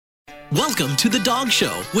Welcome to The Dog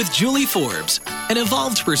Show with Julie Forbes, an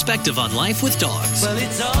evolved perspective on life with dogs. Well,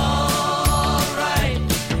 it's all right.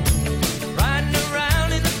 Riding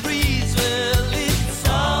around in the breeze. Well, it's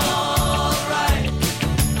all right.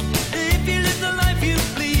 If you live the life you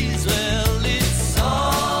please. Well, it's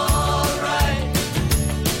all right.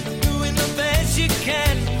 Doing the best you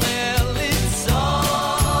can. Well, it's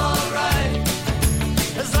all right.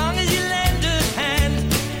 As long as you lend a hand.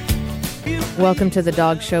 Welcome to The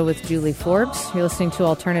Dog Show with Julie Forbes. You're listening to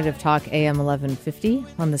Alternative Talk AM 1150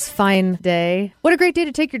 on this fine day. What a great day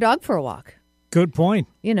to take your dog for a walk. Good point.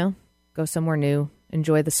 You know, go somewhere new.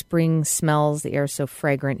 Enjoy the spring smells. The air is so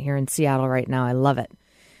fragrant here in Seattle right now. I love it.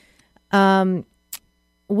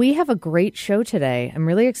 We have a great show today. I'm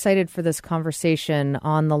really excited for this conversation.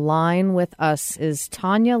 On the line with us is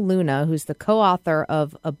Tania Luna, who's the co-author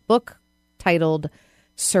of a book titled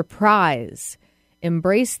Surprise: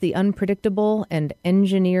 Embrace the Unpredictable and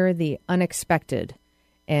Engineer the Unexpected.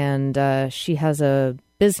 And she has a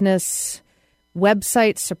business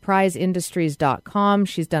website, surpriseindustries.com.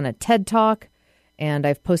 She's done a TED Talk, and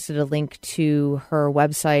I've posted a link to her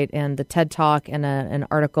website and the TED Talk and an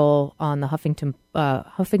article on the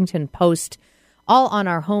Huffington Post, all on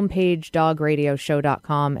our homepage,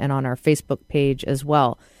 dogradioshow.com, and on our Facebook page as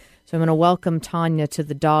well. So I'm going to welcome Tania to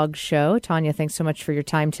the Dog Show. Tania, thanks so much for your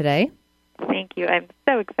time today. Thank you. I'm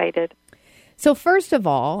so excited. So first of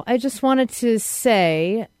all, I just wanted to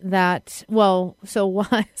say that, so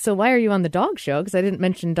why are you on the Dog Show? Because I didn't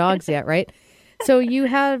mention dogs yet, right? So you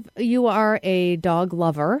are a dog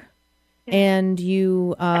lover, and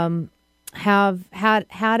you have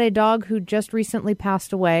had a dog who just recently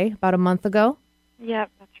passed away about a month ago. Yeah,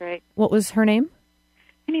 that's right. What was her name?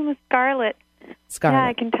 Her name was Scarlett. Scarlett. Yeah,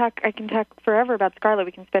 I can talk forever about Scarlett.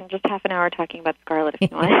 We can spend just half an hour talking about Scarlett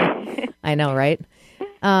if you want. I know, right?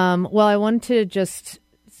 Well, I wanted to just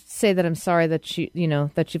say that I'm sorry that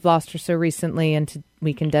you've lost her so recently, and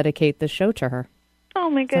we can dedicate the show to her.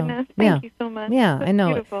 Oh my goodness! So, yeah. Thank you so much. Yeah, That's I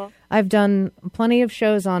know. Beautiful. I've done plenty of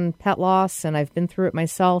shows on pet loss, and I've been through it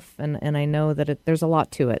myself, and I know that there's a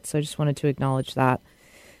lot to it. So I just wanted to acknowledge that.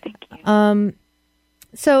 Thank you.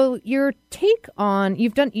 So your take on you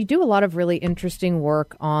do a lot of really interesting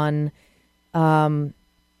work on the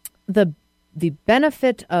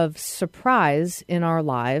benefit of surprise in our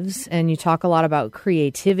lives, and you talk a lot about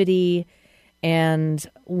creativity. And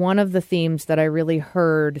one of the themes that I really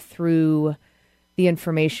heard through the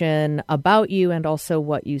information about you and also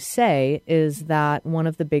what you say is that one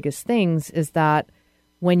of the biggest things is that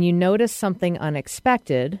when you notice something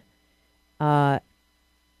unexpected,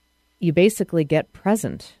 you basically get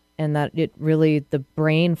present, and that the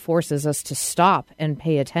brain forces us to stop and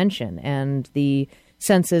pay attention, and the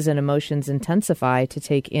senses and emotions intensify to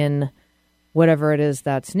take in whatever it is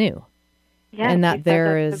that's new. Yeah, and that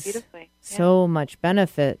there is so much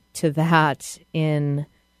benefit to that in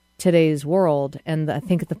today's world. And I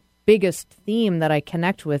think the biggest theme that I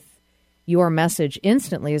connect with your message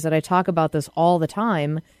instantly is that I talk about this all the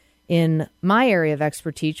time in my area of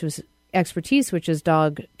expertise, which is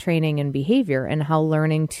dog training and behavior, and how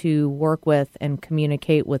learning to work with and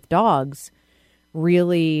communicate with dogs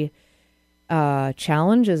really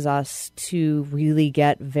challenges us to really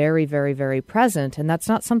get very, very, very present. And that's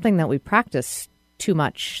not something that we practice too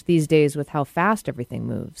much these days with how fast everything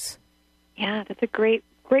moves. Yeah, that's a great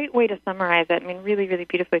way to summarize it. I mean, really, really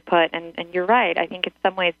beautifully put. And you're right. I think in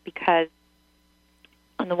some ways because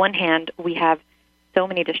on the one hand, we have so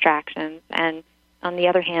many distractions, and on the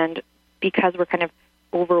other hand, because we're kind of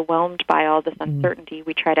overwhelmed by all this uncertainty,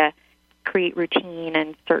 we try to create routine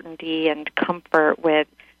and certainty and comfort with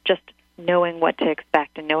just knowing what to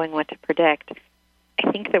expect and knowing what to predict.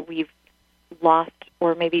 I think that we've lost,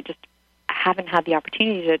 or maybe just haven't had the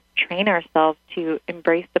opportunity to train ourselves to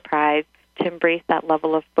embrace surprise, to embrace that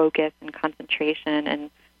level of focus and concentration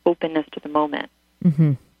and openness to the moment.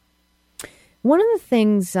 Mm-hmm. One of the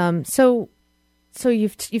things, so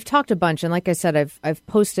you've talked a bunch, and like I said, I've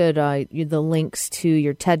posted the links to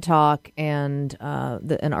your TED Talk and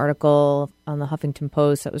an article on the Huffington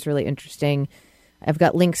Post that was really interesting. I've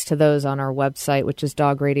got links to those on our website, which is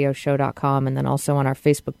dogradioshow.com, and then also on our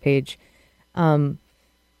Facebook page.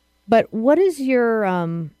 But what is your,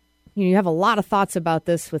 you have a lot of thoughts about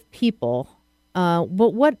this with people,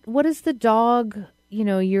 but what is the dog,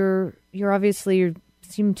 you're obviously, you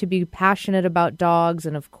seem to be passionate about dogs,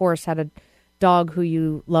 and of course had a dog who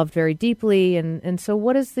you loved very deeply. And so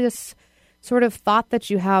what is this sort of thought that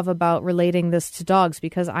you have about relating this to dogs?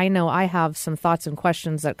 Because I know I have some thoughts and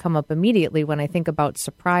questions that come up immediately when I think about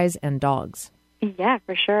surprise and dogs. Yeah,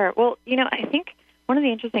 for sure. Well, I think one of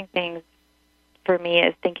the interesting things for me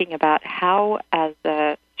is thinking about how, as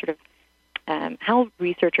a sort of how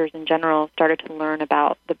researchers in general started to learn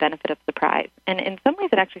about the benefit of surprise. And in some ways,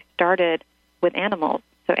 it actually started with animals,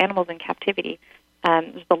 so animals in captivity.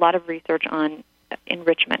 There's a lot of research on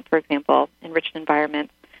enrichment, for example, enriched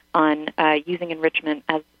environments, on using enrichment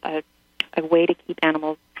as a way to keep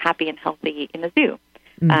animals happy and healthy in the zoo.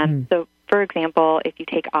 So, for example, if you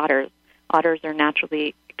take otters are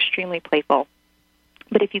naturally extremely playful.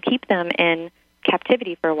 But if you keep them in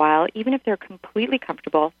captivity for a while, even if they're completely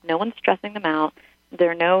comfortable, no one's stressing them out, there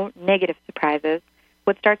are no negative surprises,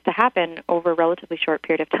 what starts to happen over a relatively short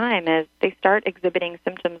period of time is they start exhibiting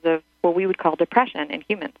symptoms of what we would call depression in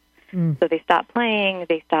humans. So they stop playing,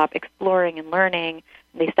 they stop exploring and learning,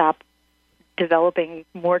 they stop developing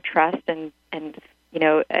more trust and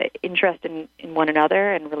interest in one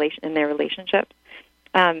another and in their relationships.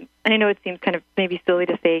 And I know it seems kind of maybe silly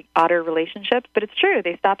to say otter relationships, but it's true.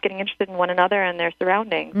 They stop getting interested in one another and their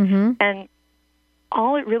surroundings. And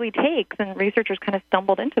all it really takes, and researchers kind of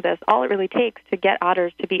stumbled into this, all it really takes to get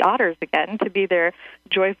otters to be otters again, to be their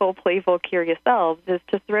joyful, playful, curious selves, is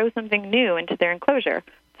to throw something new into their enclosure.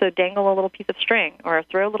 So dangle a little piece of string or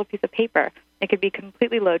throw a little piece of paper. It could be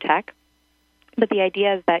completely low-tech, but the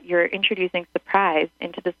idea is that you're introducing surprise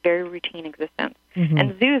into this very routine existence.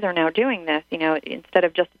 And zoos are now doing this. Instead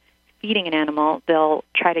of just feeding an animal, they'll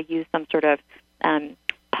try to use some sort of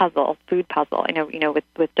food puzzle.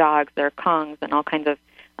 With dogs, there are Kongs and all kinds of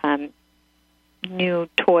new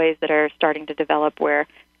toys that are starting to develop where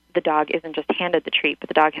the dog isn't just handed the treat, but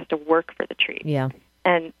the dog has to work for the treat. Yeah.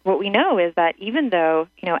 And what we know is that even though,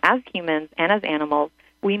 as humans and as animals,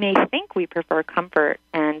 we may think we prefer comfort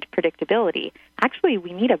and predictability, actually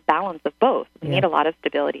we need a balance of both. We need a lot of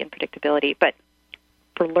stability and predictability. But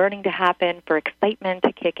for learning to happen, for excitement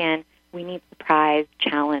to kick in, we need surprise,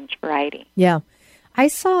 challenge, variety. Yeah. I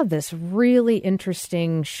saw this really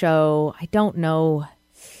interesting show. I don't know.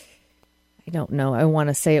 I want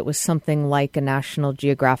to say it was something like a National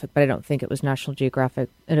Geographic, but I don't think it was National Geographic.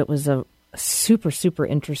 And it was a super, super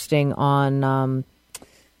interesting on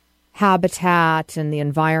habitat and the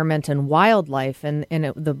environment and wildlife. And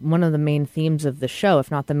one of the main themes of the show,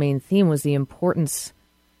 if not the main theme, was the importance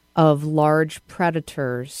of large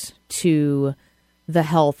predators to the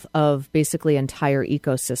health of basically entire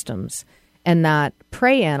ecosystems. And that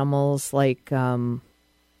prey animals like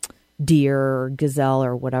deer or gazelle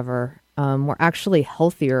or whatever were actually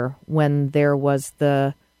healthier when they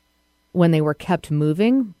were kept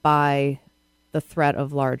moving by the threat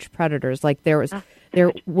of large predators. Like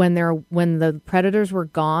when the predators were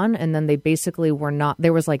gone, and then they basically were not.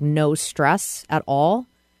 There was like no stress at all.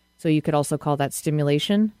 So you could also call that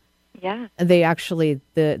stimulation. Yeah. They actually,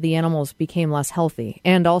 the animals became less healthy.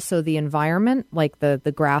 And also the environment, like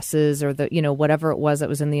the grasses or whatever it was that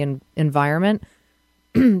was in the environment,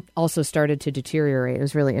 also started to deteriorate. It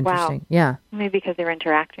was really interesting. Wow. Yeah. Maybe because they were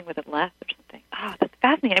interacting with it less or something. Oh, that's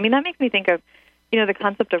fascinating. I mean, that makes me think of, the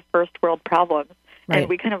concept of first world problems. Right. And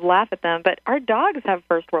we kind of laugh at them, but our dogs have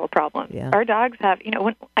first world problems. Yeah. Our dogs have,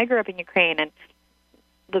 when I grew up in Ukraine, and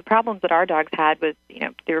the problems that our dogs had was,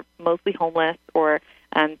 they were mostly homeless or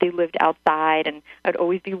they lived outside, and I'd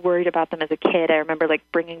always be worried about them as a kid. I remember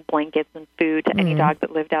bringing blankets and food to any dog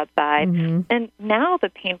that lived outside. And now the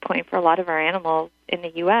pain point for a lot of our animals in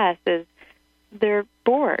the U.S. is they're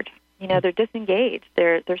bored. They're disengaged.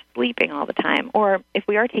 They're sleeping all the time. Or if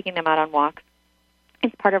we are taking them out on walks,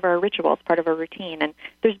 it's part of our ritual. It's part of our routine. And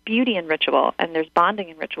there's beauty in ritual, and there's bonding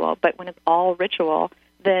in ritual. But when it's all ritual,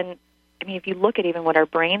 then, if you look at even what our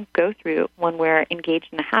brains go through when we're engaged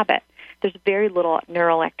in a habit, there's very little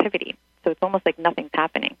neural activity. So it's almost like nothing's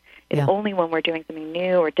happening. It's only when we're doing something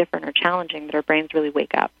new or different or challenging that our brains really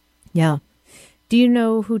wake up. Yeah. Do you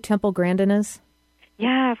know who Temple Grandin is?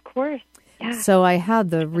 Yeah, of course. Yeah. So I had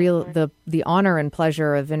the honor and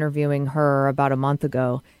pleasure of interviewing her about a month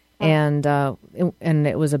ago. And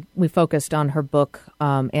we focused on her book,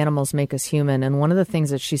 Animals Make Us Human. And one of the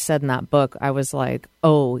things that she said in that book, I was like,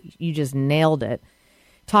 oh, you just nailed it.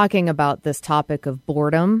 Talking about this topic of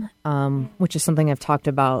boredom, which is something I've talked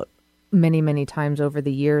about many, many times over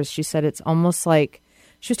the years. She said it's almost like,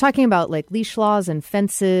 she was talking about leash laws and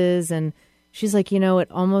fences. And she's like,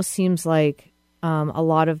 it almost seems like a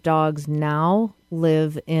lot of dogs now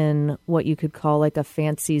live in what you could call a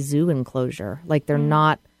fancy zoo enclosure. They're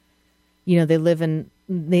not, they live in,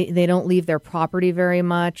 they don't leave their property very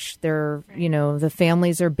much. They're, the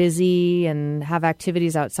families are busy and have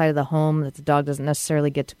activities outside of the home that the dog doesn't necessarily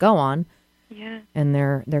get to go on. Yeah. And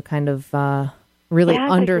they're kind of really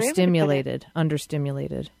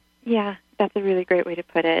understimulated. Yeah, that's a really great way to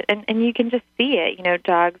put it. And you can just see it,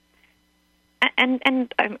 dogs,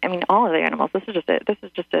 and all of the animals. This is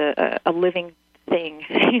just a living thing.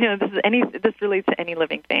 This relates to any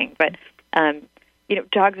living thing, but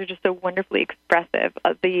dogs are just so wonderfully expressive.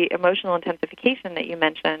 The emotional intensification that you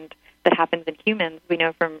mentioned that happens in humans, we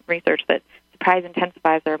know from research that surprise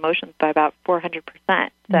intensifies our emotions by about 400%.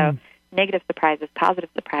 So negative surprises, positive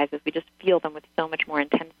surprises, we just feel them with so much more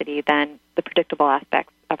intensity than the predictable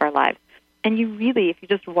aspects of our lives. And you really, if you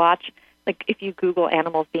just watch, like if you Google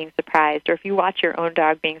animals being surprised, or if you watch your own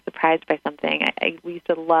dog being surprised by something, we used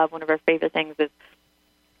to love, one of our favorite things is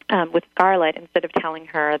with Scarlett, instead of telling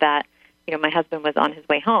her that, my husband was on his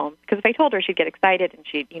way home, because if I told her, she'd get excited and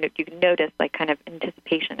she'd, you could notice like kind of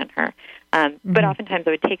anticipation in her. But oftentimes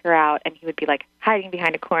I would take her out and he would be like hiding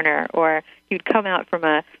behind a corner, or he would come out from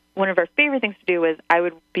one of our favorite things to do was I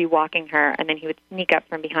would be walking her and then he would sneak up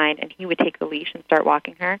from behind and he would take the leash and start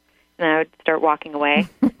walking her. And I would start walking away,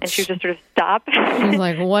 and she would just sort of stop. She's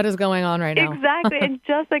like, what is going on right now? Exactly. And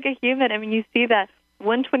just like a human, I mean, you see that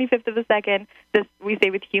 1/25th of a second, we say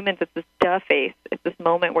with humans, it's this duh face. It's this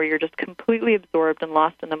moment where you're just completely absorbed and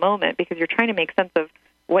lost in the moment because you're trying to make sense of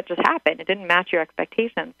what just happened. It didn't match your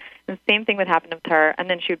expectations. And the same thing would happen with her, and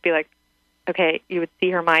then she would be like, okay, you would see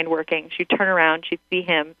her mind working. She'd turn around, she'd see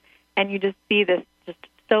him, and you just see this just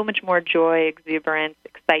so much more joy, exuberance,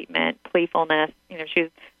 excitement, playfulness. She's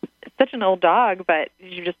such an old dog, but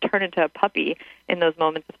you just turn into a puppy in those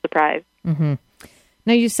moments of surprise. Mm-hmm.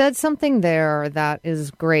 Now, you said something there that is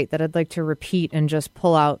great that I'd like to repeat and just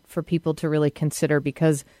pull out for people to really consider,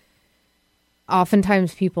 because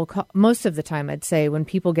oftentimes most of the time, I'd say, when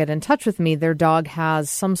people get in touch with me, their dog has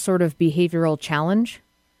some sort of behavioral challenge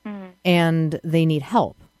and they need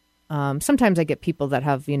help. Sometimes I get people that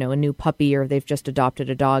have, a new puppy, or they've just adopted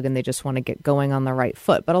a dog and they just want to get going on the right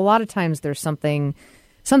foot. But a lot of times there's something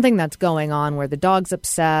that's going on where the dog's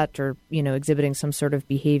upset or, exhibiting some sort of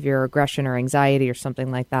behavior, aggression or anxiety or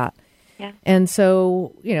something like that. Yeah. And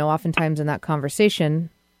so, oftentimes in that conversation,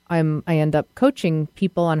 I end up coaching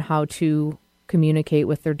people on how to communicate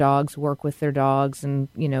with their dogs, work with their dogs, and,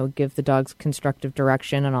 give the dogs constructive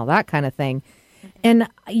direction and all that kind of thing. And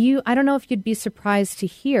I don't know if you'd be surprised to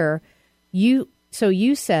hear, so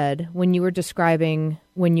you said when you were describing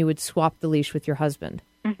when you would swap the leash with your husband,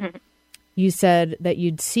 you said that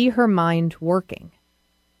you'd see her mind working.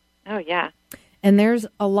 Oh, yeah. And there's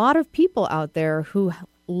a lot of people out there who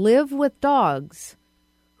live with dogs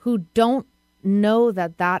who don't know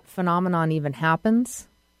that phenomenon even happens,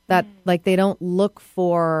 that like they don't look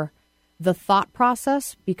for the thought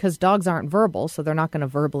process, because dogs aren't verbal, so they're not going to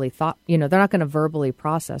verbally they're not going to verbally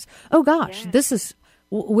process. Oh gosh, this is,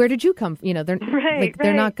 where did you come from?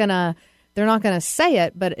 They're not going to say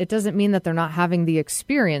it, but it doesn't mean that they're not having the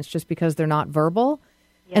experience just because they're not verbal.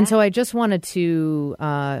 Yeah. And so I just wanted to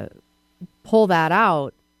pull that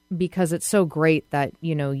out, because it's so great that,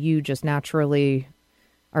 you just naturally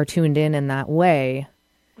are tuned in that way.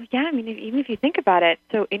 Yeah, I mean, even if you think about it,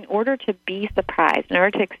 so in order to be surprised, in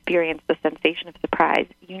order to experience the sensation of surprise,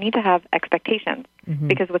 you need to have expectations.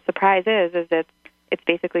 Because what surprise is it's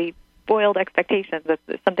basically boiled expectations.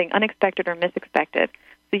 It's something unexpected or misexpected.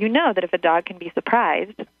 So you know that if a dog can be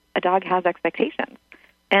surprised, a dog has expectations.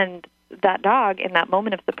 And that dog, in that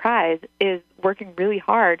moment of surprise, is working really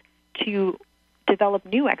hard to develop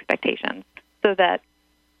new expectations so that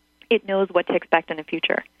it knows what to expect in the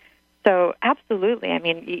future. So absolutely. I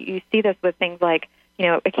mean, you see this with things like,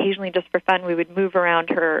 occasionally just for fun, we would move around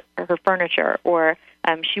her furniture, or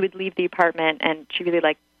she would leave the apartment and she really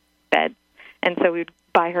liked beds. And so we'd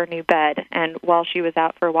buy her a new bed. And while she was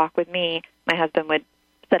out for a walk with me, my husband would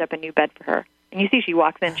set up a new bed for her. And you see she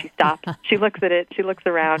walks in, she stops, she looks at it, she looks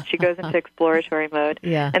around, she goes into exploratory mode.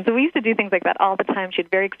 Yeah. And so we used to do things like that all the time. She had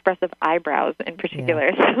very expressive eyebrows in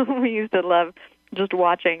particular. Yeah. So we used to love just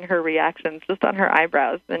watching her reactions just on her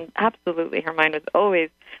eyebrows. And absolutely, her mind was always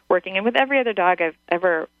working. And with every other dog I've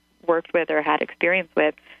ever worked with or had experience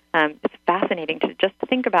with, it's fascinating to just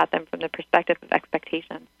think about them from the perspective of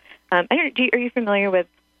expectations. Are you familiar with,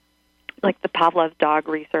 like, the Pavlov dog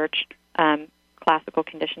research, classical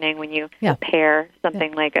conditioning, when you pair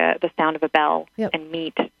something like the sound of a bell and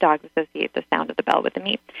meat? Dogs associate the sound of the bell with the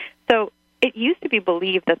meat. So it used to be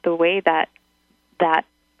believed that the way that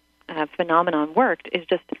phenomenon worked is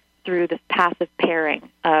just through this passive pairing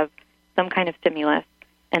of some kind of stimulus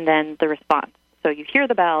and then the response. So you hear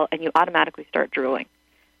the bell and you automatically start drooling.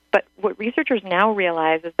 But what researchers now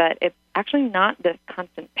realize is that it's actually not this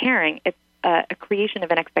constant pairing. It's a creation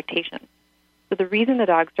of an expectation. So the reason the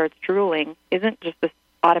dog starts drooling isn't just this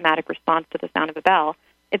automatic response to the sound of a bell.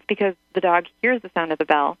 It's because the dog hears the sound of the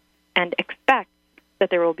bell and expects that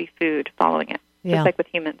there will be food following it, just like with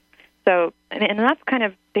humans. So, and that's kind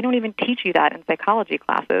of, they don't even teach you that in psychology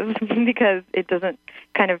classes because it doesn't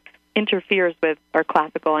kind of interferes with our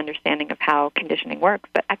classical understanding of how conditioning works.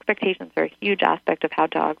 But expectations are a huge aspect of how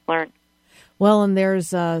dogs learn. Well, and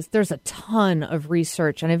there's a ton of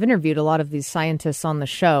research, and I've interviewed a lot of these scientists on the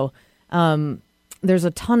show. There's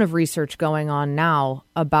a ton of research going on now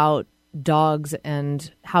about dogs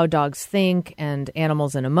and how dogs think and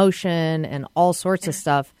animals and emotion and all sorts of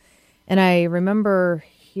stuff. And I remember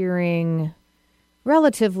hearing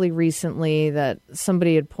relatively recently that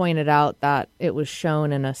somebody had pointed out that it was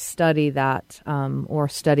shown in a study that, or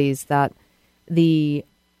studies that the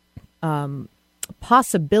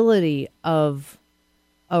possibility of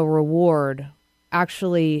a reward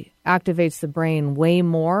actually activates the brain way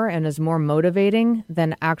more and is more motivating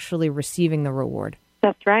than actually receiving the reward.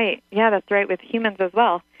 That's right. Yeah, that's right with humans as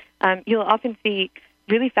well. You'll often see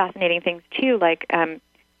really fascinating things, too, like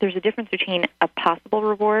there's a difference between a possible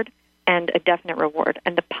reward and a definite reward.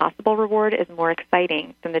 And the possible reward is more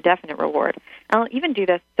exciting than the definite reward. I'll even do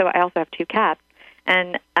this. So I also have 2 cats,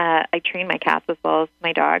 and I train my cats as well as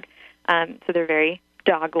my dog. So they're very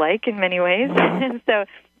dog-like in many ways. And so,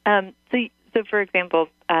 for example,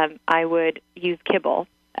 I would use kibble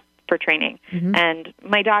for training. Mm-hmm. And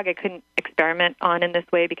my dog I couldn't experiment on in this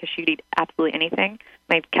way because she'd eat absolutely anything.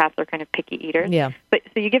 My cats are kind of picky eaters. Yeah. But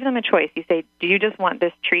so you give them a choice. You say, do you just want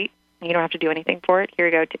this treat? You don't have to do anything for it. Here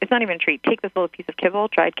you go. It's not even a treat. Take this little piece of kibble,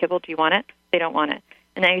 dried kibble. Do you want it? They don't want it.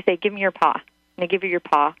 And now you say, give me your paw. And they give you your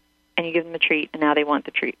paw, and you give them a treat, and now they want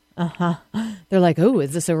the treat. Uh-huh. They're like, oh,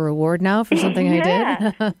 is this a reward now for something I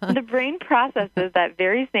did? The brain processes that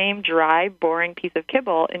very same dry, boring piece of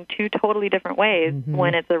kibble in 2 totally different ways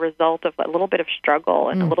when it's a result of a little bit of struggle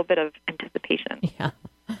and a little bit of anticipation. Yeah.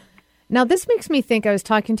 Now, this makes me think, I was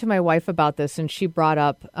talking to my wife about this, and she brought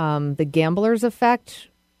up the gambler's effect.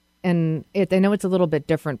 And I know it's a little bit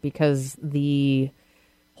different because the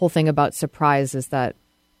whole thing about surprise is that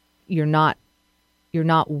you're not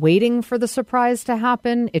waiting for the surprise to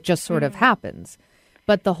happen. It just sort of happens.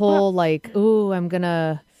 But the whole I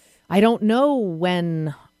don't know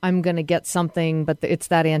when I'm going to get something, but it's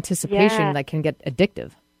that anticipation that can get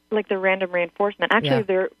addictive. Like the random reinforcement. Actually,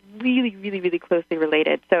 they're really, really, really closely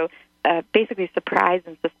related. So basically surprise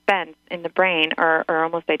and suspense in the brain are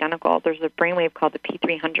almost identical. There's a brainwave called the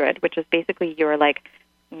P300, which is basically your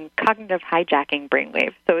cognitive hijacking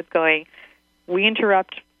brainwave. So it's going, we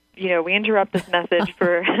interrupt this message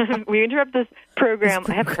for, we interrupt this program.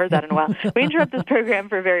 I haven't heard that in a while. We interrupt this program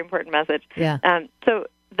for a very important message. Yeah. So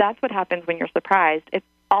that's what happens when you're surprised. It's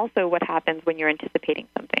also what happens when you're anticipating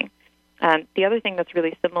something. The other thing that's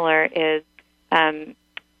really similar is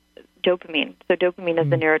dopamine. So dopamine is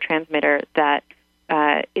the neurotransmitter that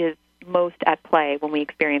is most at play when we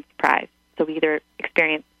experience surprise. So we either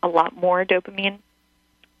experience a lot more dopamine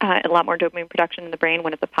production in the brain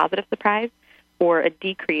when it's a positive surprise, or a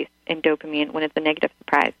decrease in dopamine when it's a negative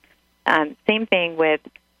surprise. Same thing with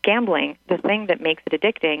gambling. The thing that makes it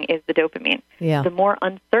addicting is the dopamine. Yeah. The more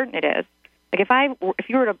uncertain it is, like if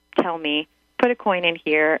you were to tell me, put a coin in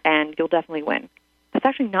here and you'll definitely win, that's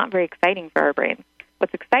actually not very exciting for our brains.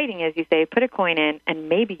 What's exciting is you say, put a coin in and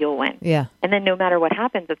maybe you'll win. Yeah. And then no matter what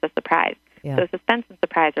happens, it's a surprise. Yeah. So suspense and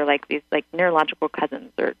surprise are like these neurological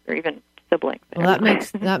cousins or even siblings. Well,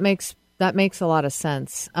 that makes a lot of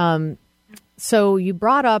sense. So you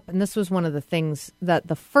brought up, and this was one of the things that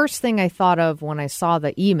the first thing I thought of when I saw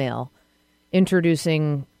the email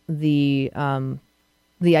introducing the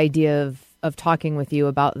idea of talking with you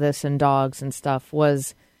about this and dogs and stuff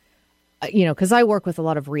was, because I work with a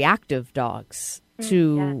lot of reactive dogs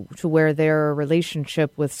to where their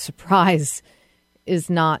relationship with surprise is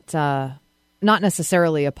not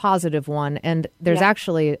necessarily a positive one. And there's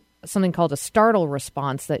actually something called a startle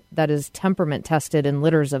response that is temperament tested in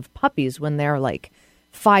litters of puppies when they're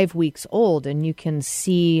 5 weeks old. And you can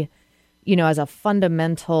see, as a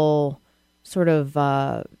fundamental sort of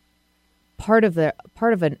part of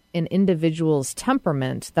an individual's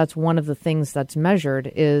temperament, that's one of the things that's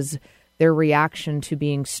measured is their reaction to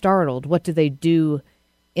being startled. What do they do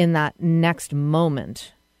in that next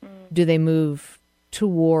moment? Do they move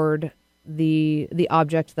toward the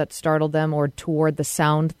object that startled them or toward the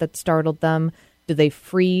sound that startled them? Do they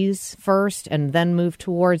freeze first and then move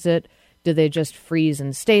towards it? Do they just freeze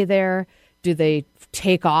and stay there? Do they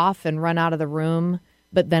take off and run out of the room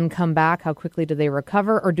but then come back? How quickly do they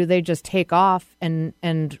recover? Or do they just take off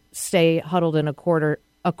and stay huddled in a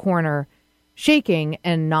corner shaking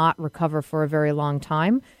and not recover for a very long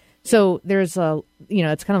time? So there's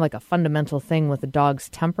it's kind of like a fundamental thing with a dog's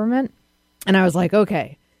temperament. And I was like,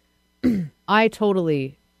 okay, I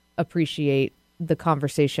totally appreciate the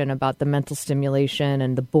conversation about the mental stimulation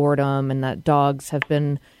and the boredom, and that dogs have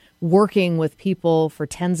been working with people for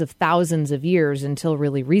tens of thousands of years until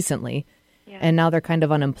really recently. Yeah. And now they're kind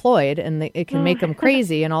of unemployed, and it can make them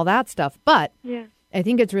crazy and all that stuff. But I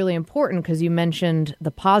think it's really important because you mentioned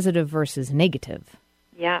the positive versus negative.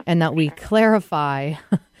 Yeah. And that we clarify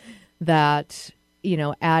that, you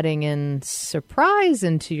know, adding in surprise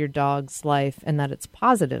into your dog's life and that it's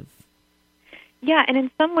positive. Yeah, and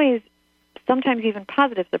in some ways, sometimes even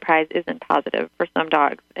positive surprise isn't positive for some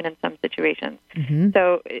dogs and in some situations. Mm-hmm.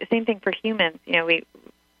 So same thing for humans. You know,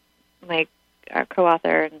 my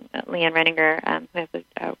co-author, Leanne Renninger, who has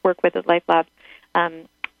to work with at Life Labs,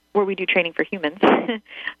 where we do training for humans.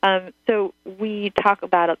 So we talk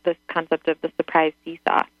about this concept of the surprise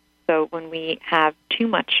seesaw. So when we have too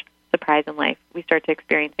much surprise in life, we start to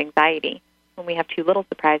experience anxiety. When we have too little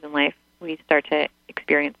surprise in life, we start to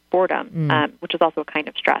experience boredom, which is also a kind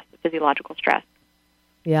of stress, physiological stress.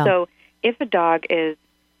 Yeah. So if a dog is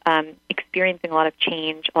experiencing a lot of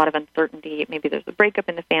change, a lot of uncertainty, maybe there's a breakup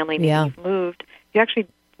in the family, maybe you've moved, you actually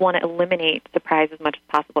want to eliminate surprise as much as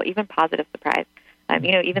possible, even positive surprise.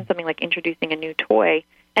 You know, even something like introducing a new toy,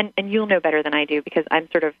 and you'll know better than I do because I'm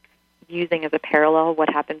sort of using as a parallel what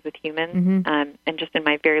happens with humans, and just in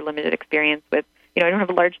my very limited experience with, you know, I don't have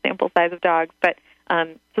a large sample size of dogs, but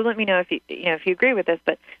so let me know if if you agree with this.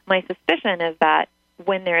 But my suspicion is that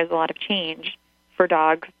when there is a lot of change for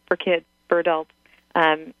dogs, for kids, for adults,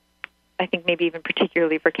 I think maybe even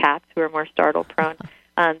particularly for cats who are more startle prone,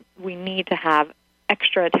 we need to have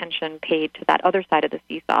extra attention paid to that other side of the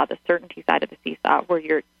seesaw, the certainty side of the seesaw, where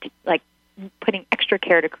you're like putting extra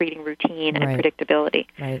care to creating routine and predictability.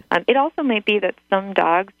 Right. It also might be that some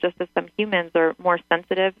dogs, just as some humans, are more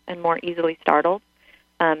sensitive and more easily startled,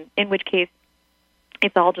 in which case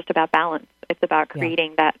it's all just about balance. It's about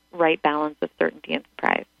creating that right balance of certainty and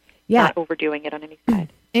surprise, not overdoing it on any side.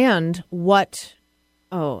 And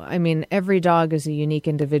every dog is a unique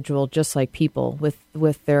individual, just like people,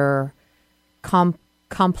 with their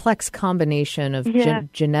complex combination of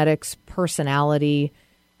genetics, personality,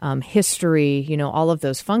 history, you know, all of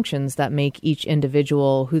those functions that make each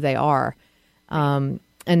individual who they are. And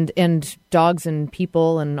dogs and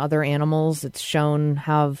people and other animals, it's shown,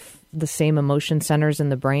 have the same emotion centers in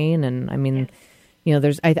the brain. And I mean, you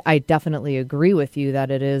know, I definitely agree with you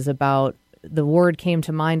that it is about, the word came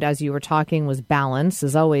to mind as you were talking was balance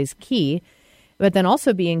is always key, but then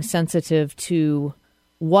also being sensitive to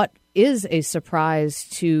what is a surprise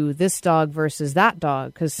to this dog versus that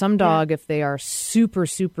dog. Because some dog, if they are super,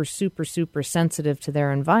 super, super, super sensitive to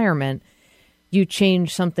their environment, you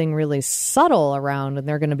change something really subtle around and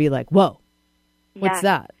they're going to be like, whoa, what's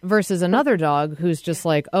that? Versus another dog who's just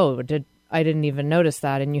like, oh, I didn't even notice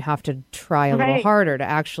that. And you have to try a little harder to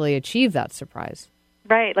actually achieve that surprise.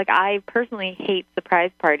 Right. Like, I personally hate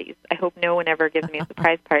surprise parties. I hope no one ever gives me a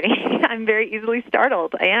surprise party. I'm very easily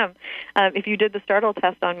startled. I am. If you did the startle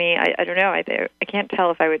test on me, I don't know. I can't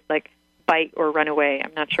tell if I would, like, bite or run away.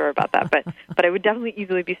 I'm not sure about that. But I would definitely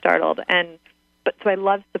easily be startled. So I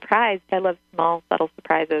love surprise. I love small, subtle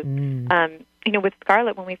surprises. You know, with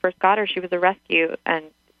Scarlett, when we first got her, she was a rescue. And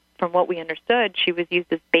from what we understood, she was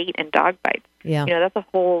used as bait in dog bites. Yeah. You know, that's a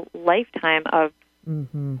whole lifetime of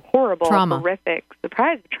horrible, horrific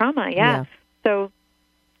surprise, trauma, So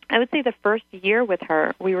I would say the first year with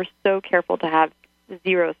her, we were so careful to have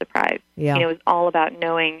zero surprise. You know, it was all about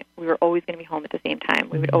knowing we were always going to be home at the same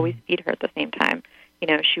time. We would always feed her at the same time. You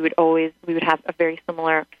know, we would have a very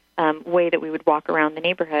similar way that we would walk around the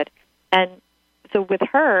neighborhood. And so with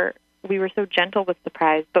her, we were so gentle with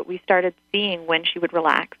surprise, but we started seeing when she would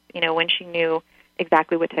relax, you know, when she knew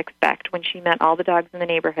exactly what to expect, when she met all the dogs in the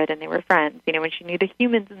neighborhood and they were friends, you know, when she knew the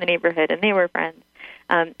humans in the neighborhood and they were friends.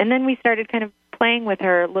 And then we started kind of playing with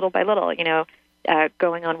her little by little, you know,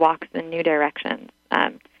 going on walks in new directions,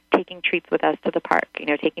 taking treats with us to the park, you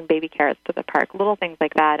know, taking baby carrots to the park, little things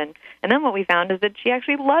like that. And then what we found is that she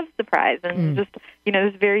actually loves surprise and just, you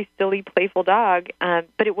know, this very silly, playful dog,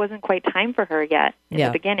 but it wasn't quite time for her yet in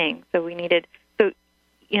the beginning. So we needed,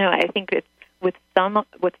 you know, I think it's with some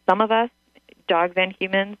of us, dogs and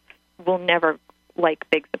humans will never like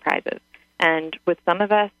big surprises. And with some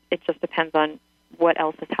of us, it just depends on what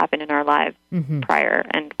else has happened in our lives prior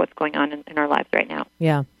and what's going on in our lives right now.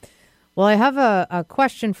 Yeah. Well, I have a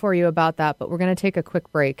question for you about that, but we're going to take a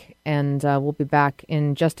quick break, and we'll be back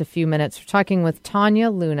in just a few minutes. We're talking with Tania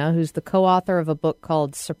Luna, who's the co-author of a book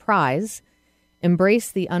called Surprise,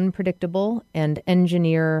 Embrace the Unpredictable and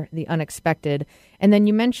Engineer the Unexpected. And then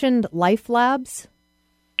you mentioned Life Labs.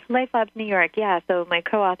 Life Labs New York, yeah. So my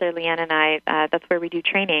co-author, Leanne, and I, that's where we do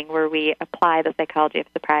training, where we apply the psychology of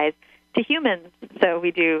surprise to humans. So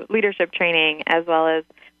we do leadership training as well as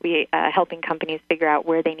we helping companies figure out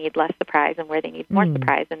where they need less surprise and where they need more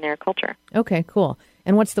surprise in their culture. Okay, cool.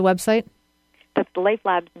 And what's the website? That's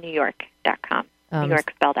lifelabsnewyork.com. New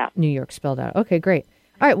York spelled out. New York spelled out. Okay, great.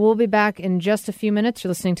 All right, we'll be back in just a few minutes. You're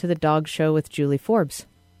listening to The Dog Show with Julie Forbes.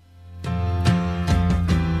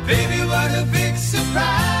 Baby, what a big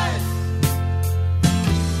surprise.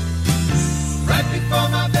 Right before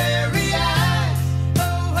my very eyes.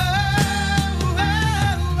 Oh, oh,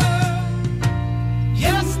 oh, oh.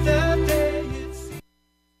 Yesterday it seemed.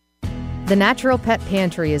 The Natural Pet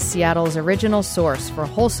Pantry is Seattle's original source for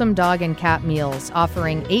wholesome dog and cat meals,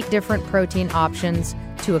 offering 8 different protein options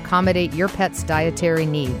to accommodate your pet's dietary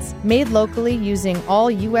needs. Made locally using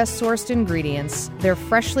all U.S.-sourced ingredients, their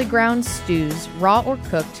freshly ground stews, raw or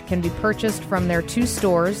cooked, can be purchased from their 2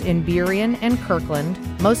 stores in Burien and Kirkland,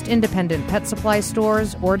 most independent pet supply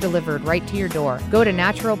stores, or delivered right to your door. Go to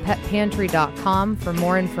naturalpetpantry.com for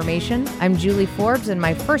more information. I'm Julie Forbes, and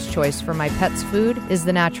my first choice for my pet's food is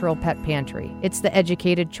the Natural Pet Pantry. It's the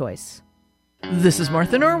educated choice. This is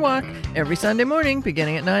Martha Norwalk. Every Sunday morning,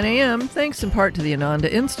 beginning at 9 a.m., thanks in part to the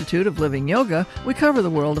Ananda Institute of Living Yoga, we cover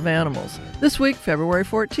the world of animals. This week, February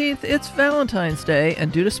 14th, it's Valentine's Day,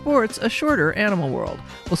 and due to sports, a shorter animal world.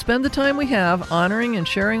 We'll spend the time we have honoring and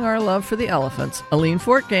sharing our love for the elephants. Aline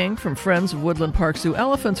Fortgang from Friends of Woodland Park Zoo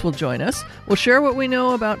Elephants will join us. We'll share what we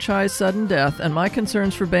know about Chai's sudden death and my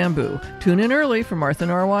concerns for bamboo. Tune in early for Martha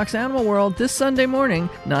Norwalk's Animal World this Sunday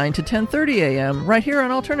morning, 9 to 10:30 a.m., right here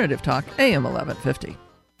on Alternative Talk, AM 1150.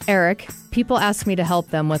 Eric, people ask me to help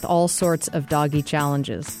them with all sorts of doggy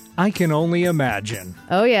challenges. I can only imagine.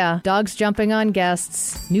 Oh yeah, dogs jumping on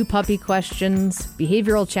guests, new puppy questions,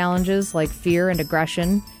 behavioral challenges like fear and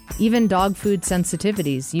aggression, even dog food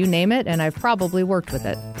sensitivities. You name it, and I've probably worked with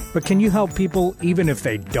it. But can you help people even if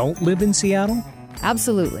they don't live in Seattle?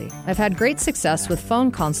 Absolutely. I've had great success with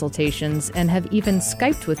phone consultations and have even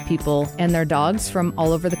Skyped with people and their dogs from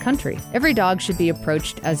all over the country. Every dog should be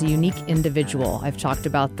approached as a unique individual. I've talked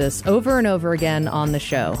about this over and over again on the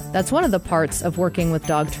show. That's one of the parts of working with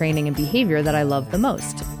dog training and behavior that I love the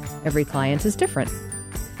most. Every client is different.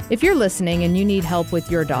 If you're listening and you need help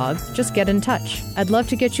with your dog, just get in touch. I'd love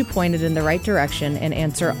to get you pointed in the right direction and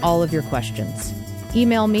answer all of your questions.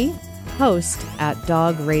 Email me,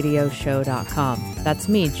 host@dogradioshow.com. That's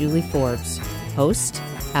me, Julie Forbes.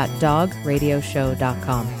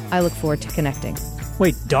 Host@dogradioshow.com. I look forward to connecting.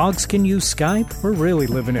 Wait, dogs can use Skype? We're really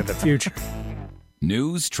living in the future.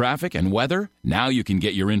 News, traffic, and weather? Now you can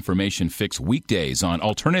get your information fix weekdays on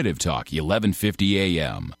Alternative Talk, 1150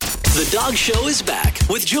 a.m. The Dog Show is back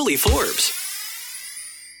with Julie Forbes.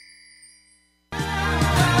 Baby,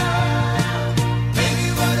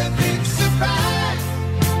 what a big surprise.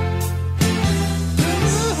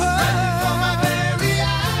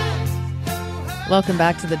 Welcome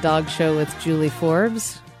back to the Dog Show with Julie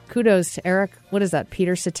Forbes. Kudos to Eric. What is that,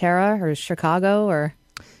 Peter Cetera or Chicago or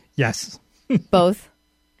Yes. both?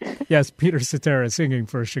 Yes, Peter Cetera singing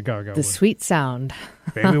for Chicago. The sweet sound.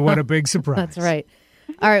 Baby, what a big surprise. That's right.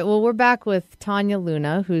 All right, well, we're back with Tania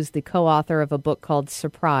Luna, who's the co-author of a book called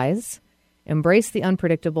Surprise, Embrace the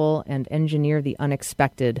Unpredictable and Engineer the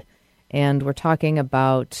Unexpected. And we're talking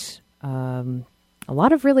about a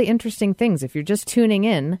lot of really interesting things. If you're just tuning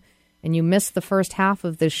in and you missed the first half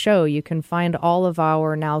of this show, you can find all of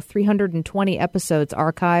our now 320 episodes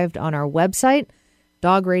archived on our website,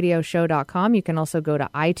 dogradioshow.com. You can also go to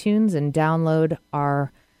iTunes and download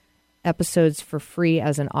our episodes for free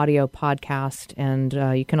as an audio podcast, and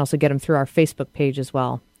you can also get them through our Facebook page as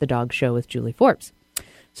well, The Dog Show with Julie Forbes.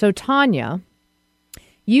 So, Tania,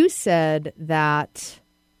 you said that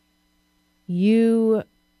you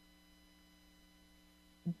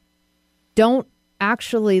don't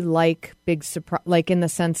actually like big surprise, like in the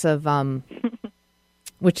sense of,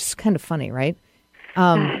 which is kind of funny, right?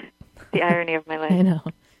 The irony of my life. I know.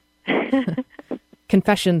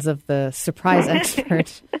 Confessions of the surprise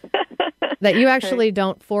expert. That you actually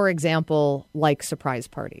don't, for example, like surprise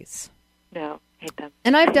parties. No, hate them.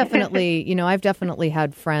 And I've definitely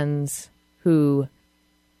had friends who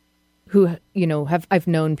I've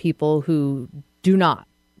known people who do not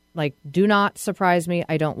surprise me.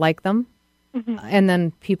 I don't like them. Mm-hmm. And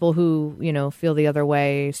then people who, feel the other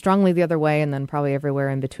way, strongly the other way, and then probably everywhere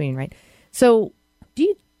in between, right? So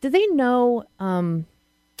do they know, you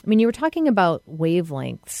were talking about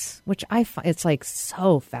wavelengths, which I find it's like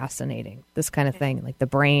so fascinating, this kind of thing, like the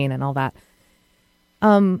brain and all that.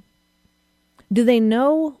 Do they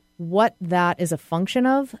know what that is a function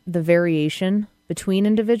of, the variation between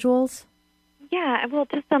individuals? Yeah, well,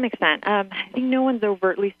 to some extent. I think no one's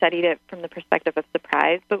overtly studied it from the perspective of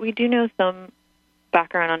surprise, but we do know some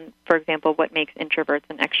background on, for example, what makes introverts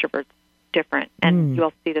and extroverts different. And you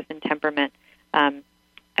also see this in temperament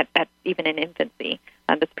at even in infancy.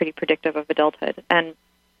 That's pretty predictive of adulthood. And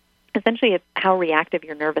essentially, it's how reactive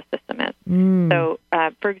your nervous system is. So,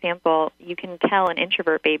 for example, you can tell an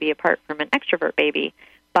introvert baby apart from an extrovert baby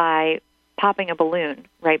by popping a balloon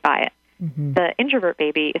right by it. The introvert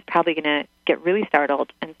baby is probably going to get really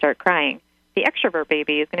startled and start crying. The extrovert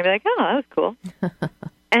baby is going to be like, oh, that was cool.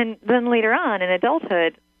 And then later on in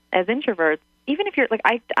adulthood, as introverts, even if you're like,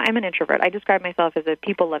 I'm an introvert. I describe myself as a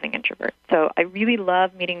people-loving introvert. So I really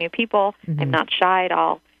love meeting new people. I'm not shy at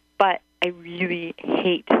all. But I really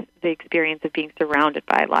hate the experience of being surrounded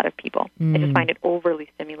by a lot of people. I just find it overly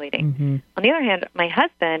stimulating. On the other hand, my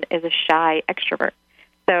husband is a shy extrovert.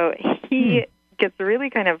 So he gets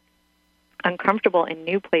really kind of uncomfortable in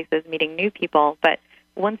new places, meeting new people, but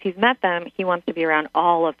once he's met them, he wants to be around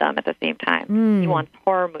all of them at the same time. He wants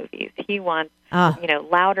horror movies. He wants,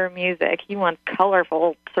 louder music. He wants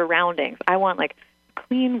colorful surroundings. I want like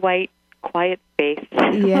clean, white, quiet space.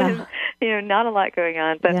 Yeah. Not a lot going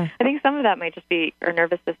on. But I think some of that might just be our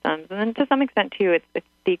nervous systems, and then to some extent too, it's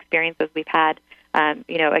the experiences we've had.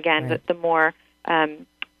 Again, the more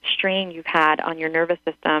strain you've had on your nervous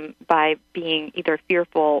system by being either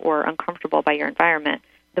fearful or uncomfortable by your environment,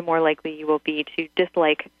 the more likely you will be to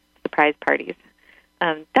dislike surprise parties.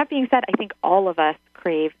 That being said, I think all of us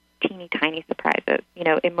crave teeny tiny surprises,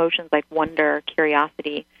 emotions like wonder,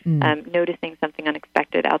 curiosity, noticing something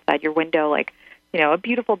unexpected outside your window, like, a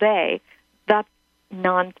beautiful day. That's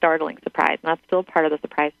non-startling surprise, and that's still part of the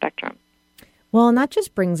surprise spectrum. Well, and that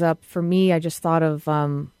just brings up, for me, I just thought of,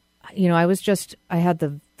 I had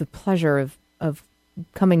the pleasure of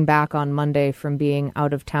coming back on Monday from being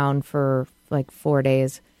out of town for like 4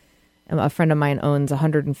 days. A friend of mine owns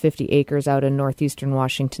 150 acres out in northeastern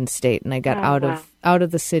Washington State, and I got out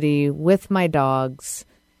of the city with my dogs.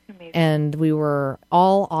 Amazing. And we were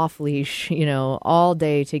all off leash, all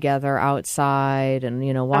day together outside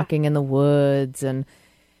and walking in the woods, and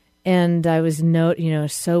I was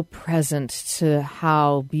so present to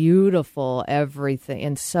how beautiful everything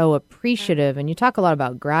and so appreciative. And you talk a lot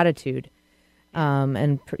about gratitude,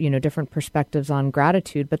 and different perspectives on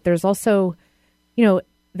gratitude, but there's also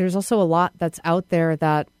a lot that's out there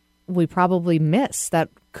that we probably miss that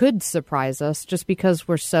could surprise us just because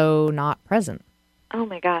we're so not present. Oh,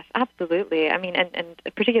 my gosh, absolutely. I mean, and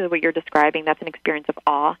particularly what you're describing, that's an experience of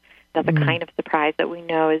awe. That's a kind of surprise that we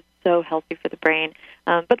know is so healthy for the brain.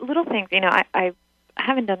 But little things, I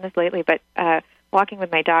haven't done this lately, but walking with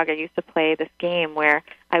my dog, I used to play this game where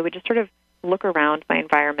I would just sort of look around my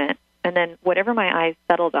environment, and then whatever my eyes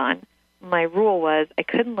settled on, my rule was I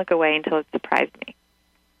couldn't look away until it surprised me.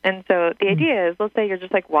 And so the idea is, let's say you're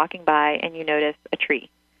just like walking by and you notice a tree.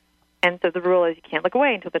 And so the rule is you can't look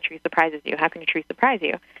away until the tree surprises you. How can a tree surprise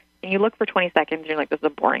you? And you look for 20 seconds, and you're like, this is a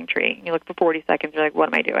boring tree. And you look for 40 seconds, you're like, what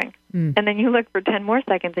am I doing? And then you look for 10 more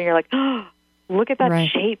seconds, and you're like, oh, look at that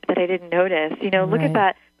shape that I didn't notice. Look at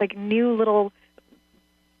that like new little,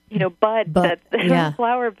 bud that's a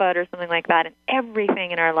flower bud or something like that. And everything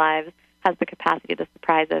in our lives has the capacity to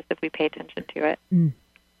surprise us if we pay attention to it.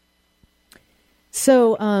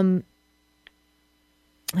 So,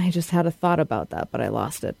 I just had a thought about that, but I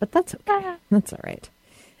lost it. But that's okay. That's all right.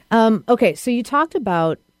 Okay, so you talked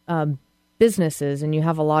about businesses, and you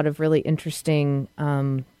have a lot of really interesting,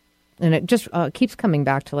 and it just keeps coming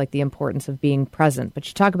back to like the importance of being present. But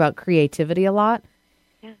you talk about creativity a lot.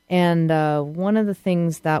 Yeah. And one of the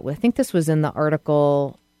things that I think this was in the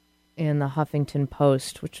article in the Huffington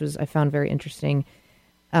Post, which was I found very interesting.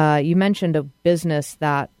 You mentioned a business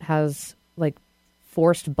that has like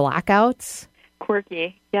forced blackouts.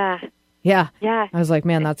 Quirky, yeah. Yeah. I was like,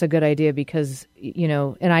 man, that's a good idea because,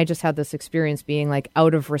 and I just had this experience being like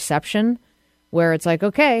out of reception where it's like,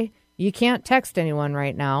 okay, you can't text anyone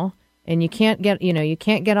right now and you can't get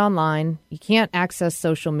online. You can't access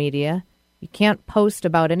social media. You can't post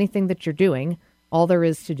about anything that you're doing. All there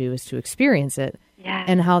is to do is to experience it. Yeah.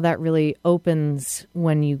 And how that really opens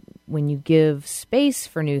when you give space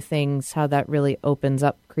for new things, how that really opens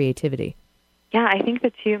up creativity. Yeah, I think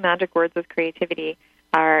the two magic words with creativity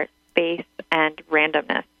are space and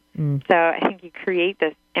randomness. So I think you create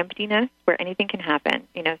this emptiness where anything can happen.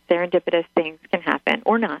 Serendipitous things can happen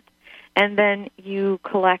or not. And then you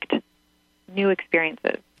collect new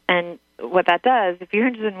experiences. And what that does, if you're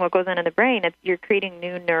interested in what goes on in the brain, you're creating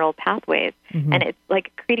new neural pathways. And it's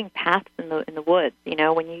like creating paths in the woods.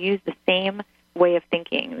 When you use the same way of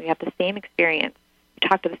thinking, you have the same experience, you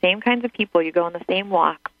talk to the same kinds of people, you go on the same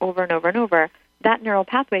walk over and over and over, that neural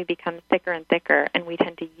pathway becomes thicker and thicker, and we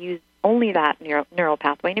tend to use only that neural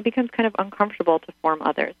pathway, and it becomes kind of uncomfortable to form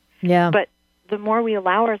others. Yeah. But the more we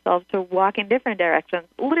allow ourselves to walk in different directions,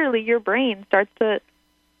 literally your brain starts to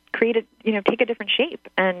create take a different shape.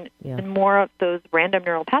 And the more of those random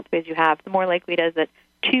neural pathways you have, the more likely it is that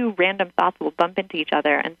two random thoughts will bump into each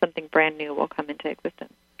other and something brand new will come into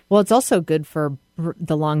existence. Well, it's also good for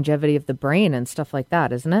the longevity of the brain and stuff like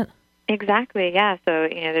that, isn't it? Exactly, yeah. So,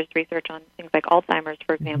 there's research on things like Alzheimer's,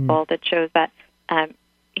 for example, that shows that,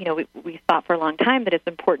 we thought for a long time that it's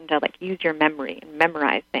important to, use your memory and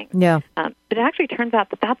memorize things. Yeah. But it actually turns out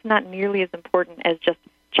that that's not nearly as important as just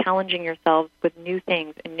challenging yourselves with new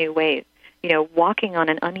things in new ways. Walking on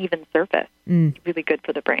an uneven surface is really good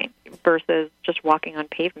for the brain versus just walking on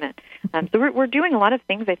pavement. So we're doing a lot of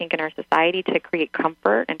things, I think, in our society to create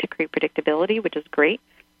comfort and to create predictability, which is great.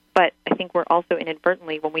 But I think we're also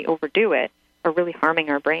inadvertently, when we overdo it, are really harming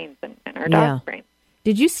our brains and our dog's brains.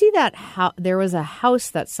 Did you see that there was a house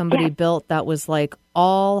that somebody built that was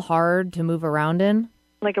all hard to move around in?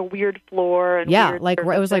 Like a weird floor. And weird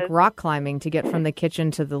surfaces. It was like rock climbing to get from the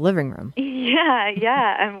kitchen to the living room.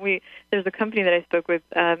 Yeah. And there's a company that I spoke with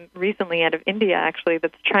recently out of India, actually,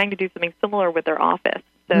 that's trying to do something similar with their office.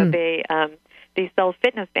 So they sell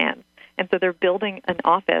fitness bands. And so they're building an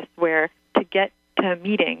office where to get to a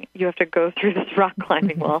meeting, you have to go through this rock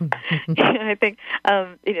climbing wall. And I think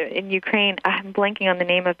in Ukraine, I'm blanking on the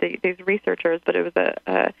name of these researchers, but it was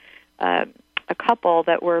a couple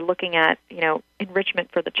that were looking at,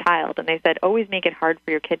 enrichment for the child. And they said, always make it hard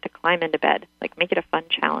for your kid to climb into bed. Make it a fun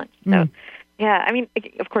challenge. So, yeah, I mean,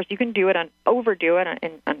 of course, you can overdo it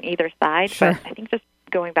on either side. Sure. But I think just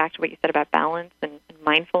going back to what you said about balance and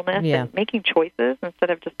mindfulness and making choices instead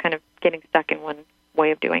of just kind of getting stuck in one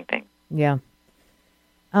way of doing things. Yeah.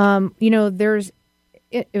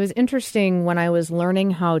 It was interesting when I was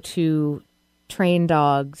learning how to train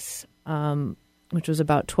dogs, which was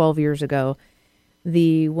about 12 years ago.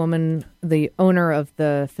 The owner of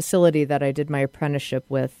the facility that I did my apprenticeship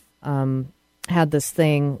with, had this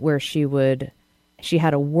thing where she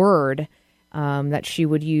had a word that she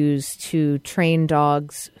would use to train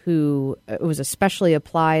dogs who it was especially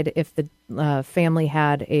applied if the family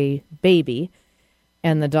had a baby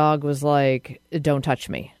and the dog was like, don't touch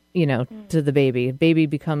me, to the baby. Baby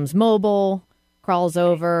becomes mobile, crawls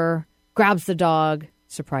over, grabs the dog,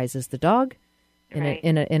 surprises the dog.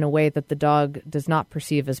 In a way that the dog does not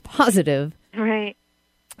perceive as positive. Right.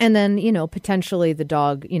 And then, potentially the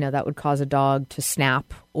dog, that would cause a dog to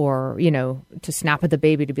snap or, to snap at the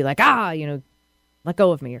baby to be like, let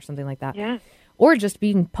go of me or something like that. Yeah. Or just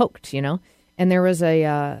being poked, And there was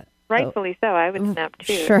rightfully so. I would snap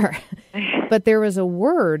too. Sure. But there was a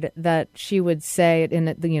word that she would say, and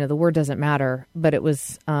the word doesn't matter, but it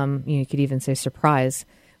was, you could even say surprise,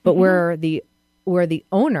 but where the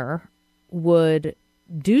owner would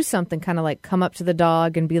do something kind of like come up to the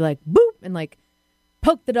dog and be like, boop, and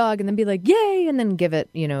poke the dog and then be like, yay, and then give it,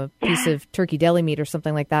 a piece of turkey deli meat or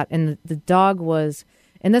something like that. And the dog was,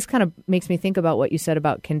 and this kind of makes me think about what you said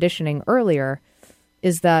about conditioning earlier,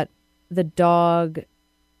 is that the dog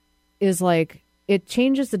is it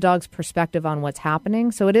changes the dog's perspective on what's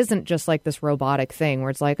happening. So it isn't just like this robotic thing where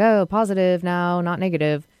it's like, oh, positive now, not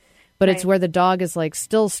negative. But it's where the dog is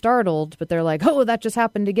still startled, but they're like, oh, that just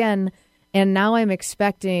happened again. And now I'm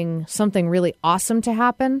expecting something really awesome to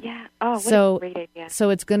happen. Yeah. Oh, what a great idea. So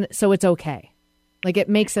it's okay. It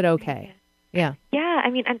makes it okay. Yeah. Yeah. I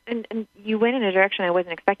mean, and you went in a direction I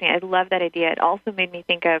wasn't expecting. I love that idea. It also made me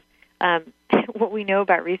think of what we know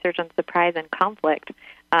about research on surprise and conflict.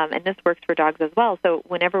 And this works for dogs as well. So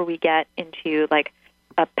whenever we get into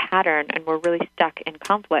a pattern and we're really stuck in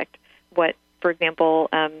conflict, what, for example,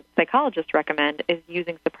 psychologists recommend is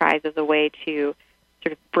using surprise as a way to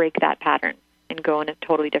sort of break that pattern and go in a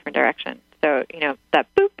totally different direction. So, that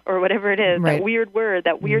boop or whatever it is, that weird word,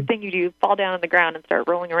 that weird thing you do, fall down on the ground and start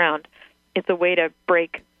rolling around, it's a way to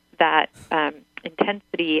break that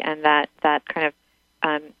intensity and that kind of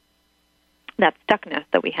that stuckness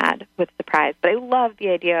that we had with surprise. But I love the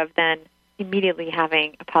idea of then immediately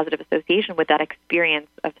having a positive association with that experience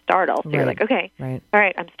of startle. So you're like, okay, all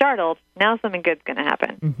right, I'm startled. Now something good's going to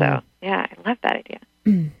happen. So, yeah, I love that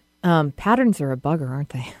idea. Patterns are a bugger, aren't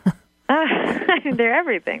they? They're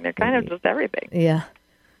everything. They're kind of just everything. Yeah.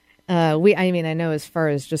 I know as far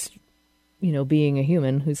as just, being a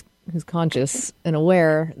human who's conscious and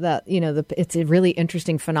aware that, it's a really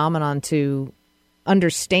interesting phenomenon to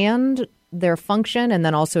understand their function and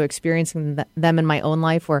then also experiencing them in my own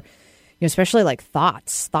life where, especially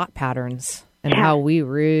thought patterns and how we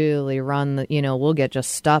really run, we'll get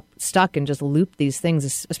just stuck and just loop these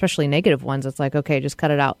things, especially negative ones. It's like, okay, just cut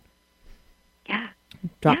it out. Yeah.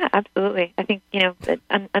 Yeah, absolutely. I think, that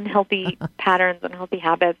unhealthy patterns, unhealthy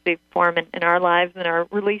habits, they form in our lives and our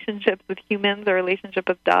relationships with humans, our relationship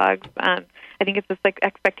with dogs. I think it's this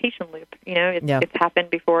expectation loop. It's happened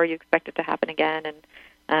before, you expect it to happen again. And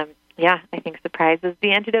I think surprise is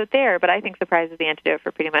the antidote there, but I think surprise is the antidote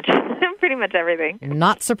for pretty much everything.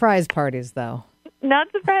 Not surprise parties, though.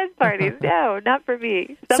 Not surprise parties. No, not for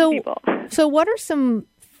me. Some people. So what are some,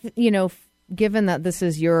 given that this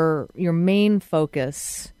is your main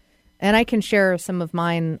focus, and I can share some of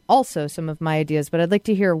mine also, some of my ideas, but I'd like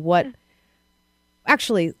to hear what,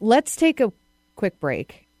 actually, let's take a quick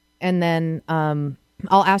break, and then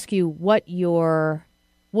I'll ask you what are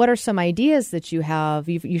some ideas that you have.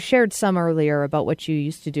 You shared some earlier about what you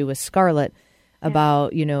used to do with Scarlett,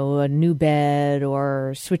 about, a new bed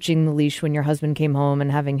or switching the leash when your husband came home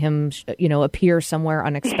and having him, appear somewhere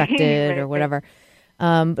unexpected or whatever.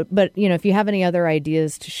 But if you have any other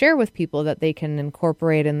ideas to share with people that they can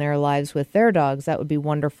incorporate in their lives with their dogs, that would be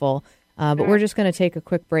wonderful. But we're just going to take a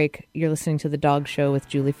quick break. You're listening to The Dog Show with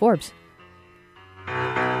Julie Forbes.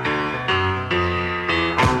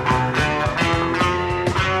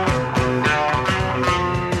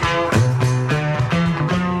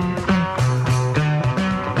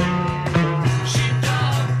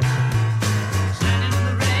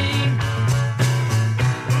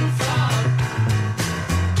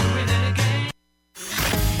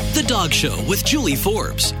 The Dog Show with Julie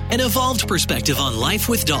Forbes, an evolved perspective on life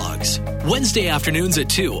with dogs. Wednesday afternoons at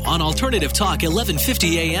 2 on Alternative Talk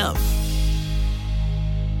 1150 AM.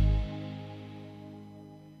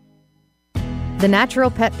 The Natural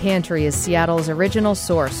Pet Pantry is Seattle's original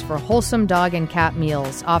source for wholesome dog and cat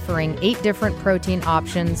meals, offering 8 different protein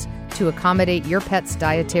options to accommodate your pet's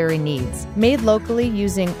dietary needs. Made locally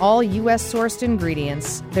using all U.S.-sourced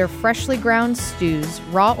ingredients, their freshly ground stews,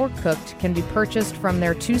 raw or cooked, can be purchased from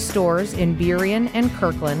their 2 stores in Burien and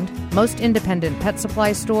Kirkland, most independent pet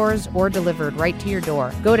supply stores, or delivered right to your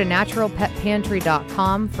door. Go to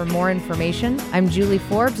naturalpetpantry.com for more information. I'm Julie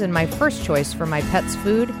Forbes, and my first choice for my pet's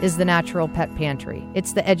food is the Natural Pet Pantry.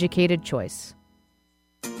 It's the educated choice.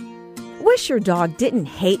 Wish your dog didn't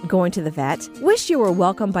hate going to the vet? Wish you were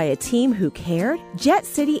welcomed by a team who cared? Jet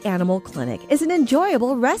City Animal Clinic is an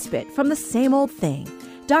enjoyable respite from the same old thing.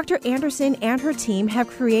 Dr. Anderson and her team have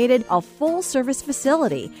created a full-service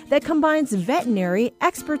facility that combines veterinary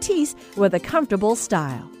expertise with a comfortable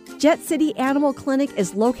style. Jet City Animal Clinic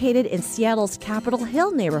is located in Seattle's Capitol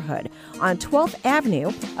Hill neighborhood on 12th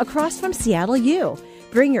Avenue across from Seattle U.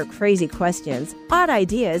 Bring your crazy questions, odd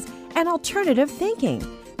ideas, and alternative thinking.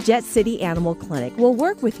 Jet City Animal Clinic will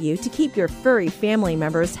work with you to keep your furry family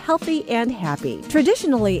members healthy and happy.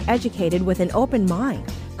 Traditionally educated with an open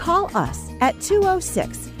mind, call us at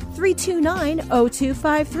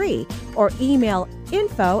 206-329-0253 or email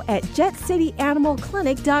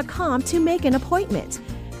info@jetcityanimalclinic.com to make an appointment.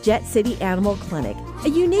 Jet City Animal Clinic, a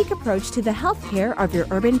unique approach to the health care of your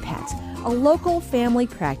urban pet, a local family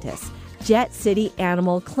practice.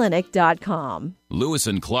 JetCityAnimalClinic.com. Lewis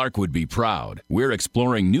and Clark would be proud. We're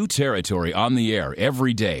exploring new territory on the air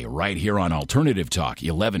every day right here on Alternative Talk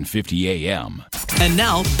 1150 AM. And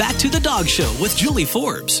now, back to The Dog Show with Julie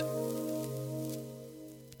Forbes.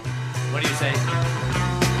 What do you say?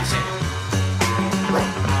 I say,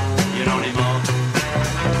 you don't need more.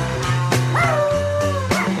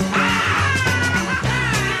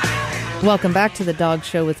 Welcome back to The Dog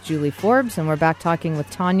Show with Julie Forbes, and we're back talking with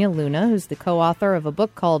Tania Luna, who's the co-author of a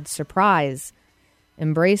book called Surprise,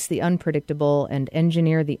 Embrace the Unpredictable and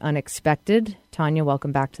Engineer the Unexpected. Tania,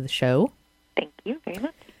 welcome back to the show. Thank you very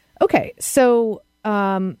much. Okay, so,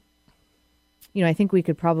 I think we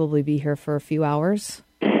could probably be here for a few hours.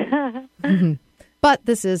 But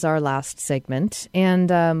this is our last segment,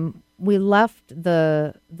 and we left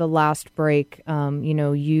the last break.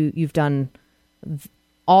 You've done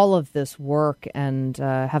all of this work and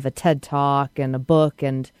have a TED Talk and a book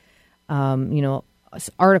and,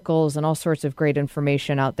 articles and all sorts of great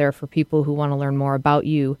information out there for people who want to learn more about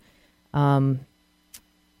you,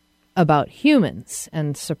 about humans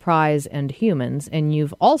and surprise and humans. And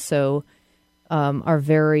you've also are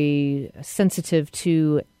very sensitive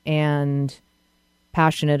to and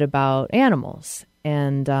passionate about animals.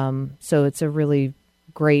 And so it's a really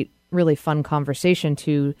great, really fun conversation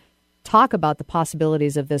to talk about the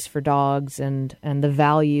possibilities of this for dogs and the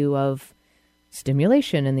value of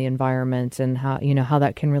stimulation in the environment and how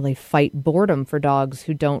that can really fight boredom for dogs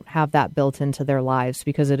who don't have that built into their lives,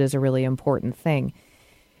 because it is a really important thing.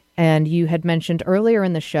 And you had mentioned earlier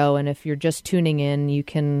in the show, and if you're just tuning in, you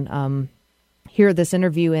can hear this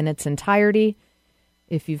interview in its entirety.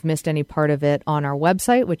 if you've missed any part of it on our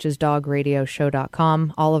website, which is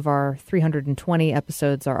dogradioshow.com. All of our 320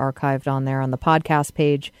 episodes are archived on there on the podcast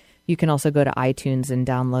page. You can also go to iTunes and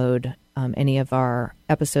download any of our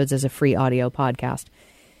episodes as a free audio podcast.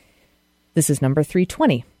 This is number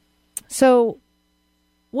 320. So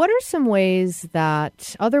what are some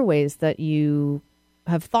other ways that you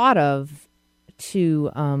have thought of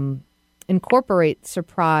to incorporate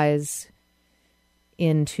surprise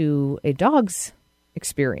into a dog's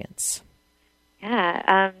experience?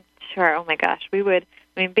 Yeah, sure. Oh my gosh.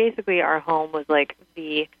 Basically our home was like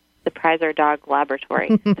the surprise our dog laboratory.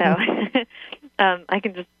 So I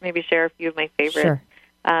can just maybe share a few of my favorites. Sure.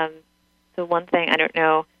 So one thing, I don't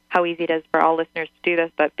know how easy it is for all listeners to do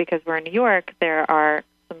this, but because we're in New York, there are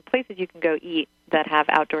some places you can go eat that have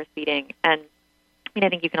outdoor seating. And I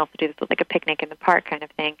think you can also do this with like a picnic in the park kind of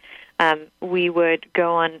thing. We would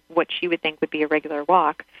go on what she would think would be a regular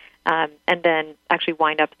walk, and then actually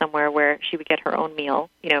wind up somewhere where she would get her own meal,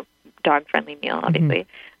 dog-friendly meal, obviously.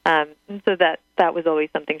 And so that was always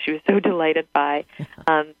something she was so delighted by.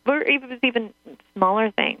 But it was even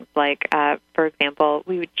smaller things, like, for example,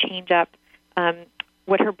 we would change up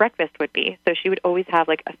what her breakfast would be. So she would always have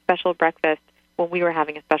like a special breakfast when we were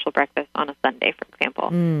having a special breakfast on a Sunday, for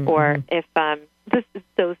example. Or if this is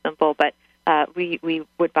so simple, but we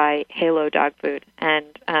would buy Halo dog food, and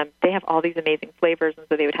they have all these amazing flavors, and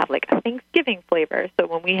so they would have like a Thanksgiving flavor. So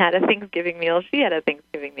when we had a Thanksgiving meal, she had a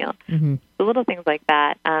Thanksgiving meal. So little things like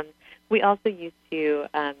that. We also used to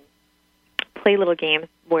play little games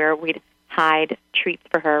where we'd hide treats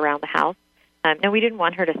for her around the house. Now, we didn't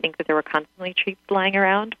want her to think that there were constantly treats lying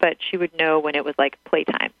around, but she would know when it was like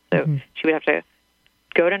playtime. So she would have to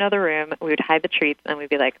go to another room, we would hide the treats, and we'd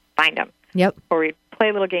be like, find them. Yep. Or we'd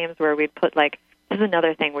play little games where we'd put like, this is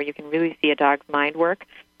another thing where you can really see a dog's mind work.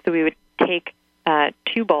 So we would take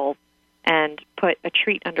 2 bowls and put a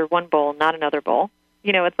treat under one bowl, not another bowl.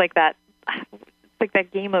 It's like that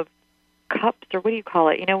game of cups, or what do you call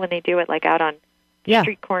it? When they do it like out on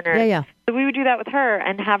street corners. Yeah. So we would do that with her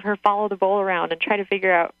and have her follow the bowl around and try to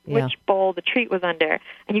figure out which bowl the treat was under.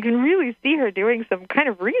 And you can really see her doing some kind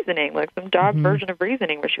of reasoning, like some dog version of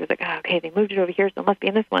reasoning, where she was like, oh, okay, they moved it over here, so it must be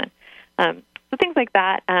in this one. So things like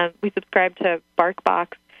that. We subscribed to BarkBox.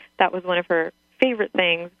 That was one of her favorite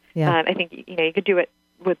things. Yeah. I think you could do it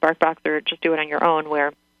with BarkBox or just do it on your own,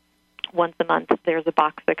 where once a month there's a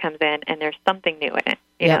box that comes in and there's something new in it.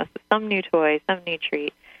 So some new toy, some new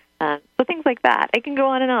treat. So things like that. I can go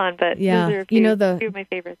on and on, but those are a few of my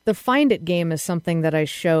favorites. The Find It game is something that I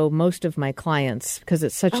show most of my clients because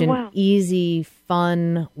it's such an easy,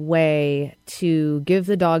 fun way to give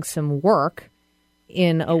the dog some work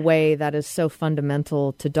in a way that is so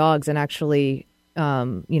fundamental to dogs and actually,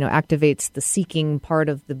 activates the seeking part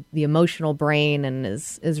of the emotional brain and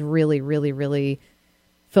is really, really, really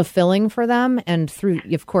fulfilling for them, and through,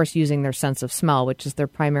 of course, using their sense of smell, which is their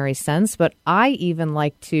primary sense. But I even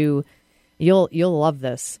like to, you'll love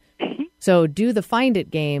this. So do the Find It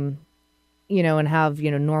game, and have,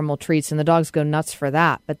 normal treats, and the dogs go nuts for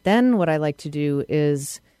that. But then what I like to do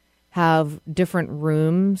is have different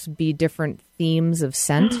rooms be different themes of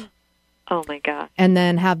scent. Oh my gosh. And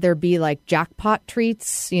then have there be like jackpot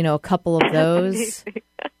treats, a couple of those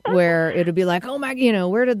where it'll be like, oh my,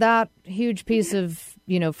 where did that huge piece of,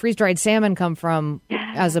 freeze-dried salmon come from,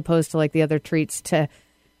 as opposed to like the other treats to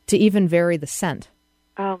even vary the scent.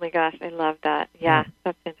 Oh my gosh, I love that. Yeah,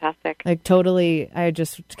 that's fantastic. Like I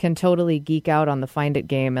just can totally geek out on the Find It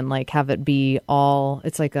game and like have it be all,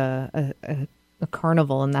 it's like a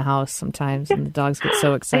carnival in the house sometimes, and the dogs get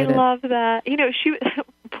so excited. I love that. She,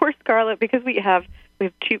 poor Scarlett, because we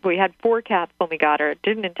had 4 cats when we got her.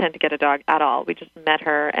 Didn't intend to get a dog at all. We just met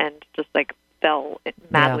her and just like fell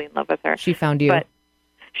madly in love with her. She found you. But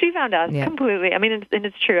she found us completely. I mean, and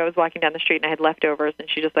it's true. I was walking down the street and I had leftovers, and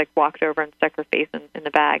she just like walked over and stuck her face in the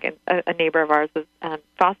bag. And a neighbor of ours was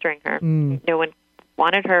fostering her. No one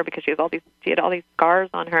wanted her because she had all these scars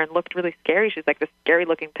on her and looked really scary. She's like this scary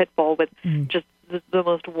looking pit bull with just the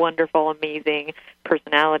most wonderful, amazing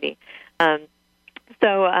personality.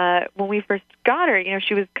 So when we first got her,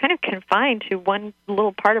 she was kind of confined to one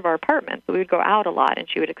little part of our apartment. So we would go out a lot and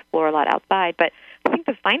she would explore a lot outside. But I think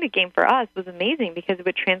the Find It game for us was amazing because it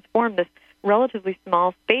would transform this relatively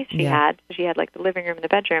small space she had. So she had like the living room and the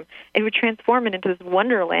bedroom. It would transform it into this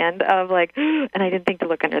wonderland of like, and I didn't think to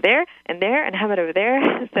look under there, and how about over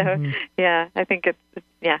there? So I think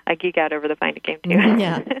I geek out over the Find It game too.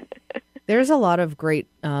 Yeah. There's a lot of great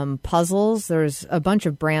puzzles. There's a bunch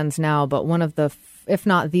of brands now, but one of the, if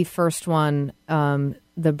not the first one,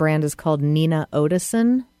 the brand is called Nina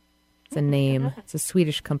Otison. It's a name. It's a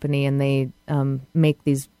Swedish company, and they make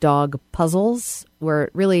these dog puzzles where it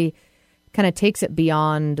really kind of takes it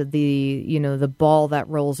beyond the ball that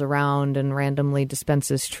rolls around and randomly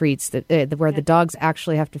dispenses treats. Where the dogs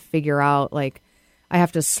actually have to figure out, like, I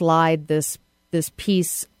have to slide this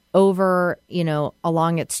piece over,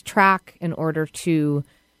 along its track in order to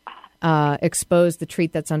expose the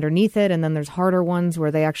treat that's underneath it. And then there's harder ones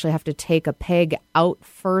where they actually have to take a peg out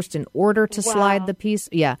first in order to slide the piece.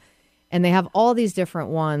 Yeah. And they have all these different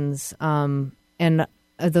ones. And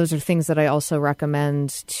those are things that I also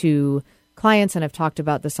recommend to clients. And I've talked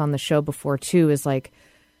about this on the show before too, is like,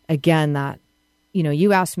 again, that,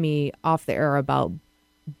 you asked me off the air about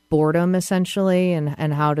boredom essentially.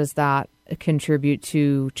 And how does that contribute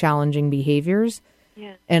to challenging behaviors?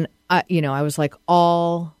 Yeah. And I was like,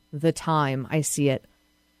 all the time. I see it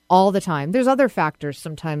all the time. There's other factors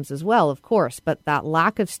sometimes as well, of course, but that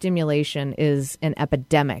lack of stimulation is an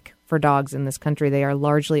epidemic for dogs in this country. They are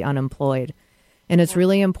largely unemployed. And it's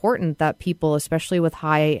really important that people, especially with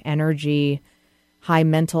high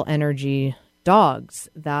mental energy dogs,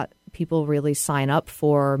 that people really sign up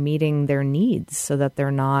for meeting their needs so that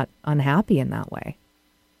they're not unhappy in that way.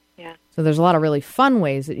 Yeah. So there's a lot of really fun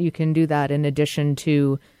ways that you can do that in addition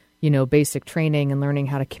to basic training and learning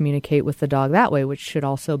how to communicate with the dog that way, which should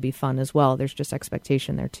also be fun as well. There's just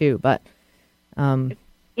expectation there too. But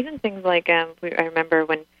even things like I remember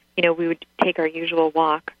when we would take our usual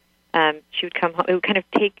walk. She would come home. It would kind of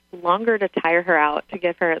take longer to tire her out, to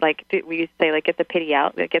get her, we used to say, get the pity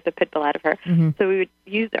out, get the pit bull out of her. Mm-hmm. So we would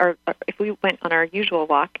use if we went on our usual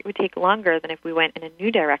walk, it would take longer than if we went in a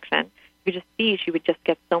new direction. You could just see she would just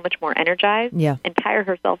get so much more energized and tire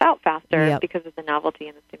herself out faster because of the novelty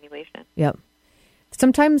and the stimulation. Yep.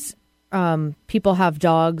 Sometimes people have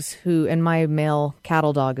dogs who, and my male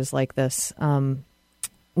cattle dog is like this,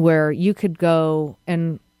 where you could go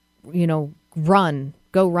and, run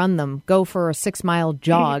them, go for a 6-mile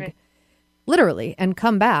jog, right. Literally, and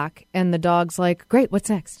come back, and the dog's like, great, what's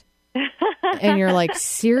next? And you're like,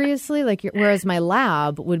 seriously? Whereas my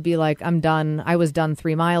lab would be like, I'm done. I was done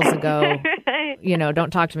 3 miles ago.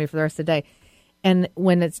 Don't talk to me for the rest of the day. And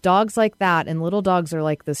when it's dogs like that, and little dogs are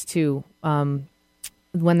like this too, when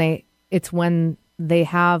they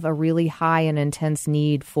have a really high and intense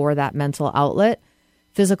need for that mental outlet,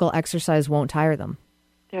 physical exercise won't tire them.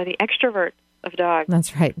 They're the extroverts of dogs.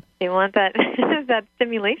 That's right. They want that that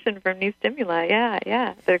stimulation from new stimuli.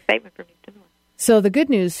 Yeah. Their excitement from new stimuli. So the good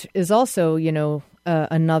news is also,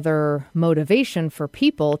 another motivation for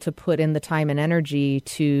people to put in the time and energy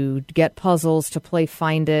to get puzzles, to play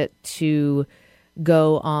Find It, to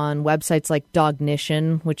go on websites like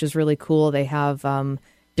Dognition, which is really cool. They have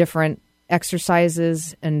different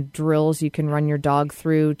exercises and drills you can run your dog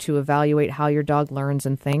through to evaluate how your dog learns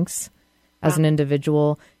and thinks as an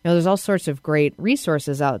individual. There's all sorts of great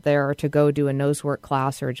resources out there to go do a nose work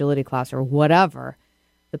class or agility class or whatever.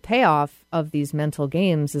 The payoff of these mental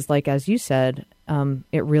games is, like, as you said,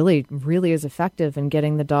 it really, really is effective in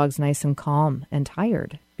getting the dogs nice and calm and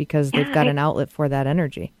tired because they've got an outlet for that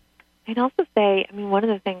energy. I'd also say, one of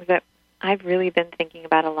the things that I've really been thinking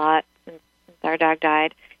about a lot since our dog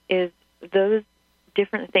died is those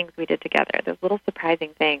different things we did together, those little surprising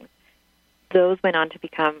things. Those went on to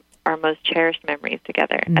become our most cherished memories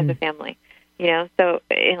together as a family. So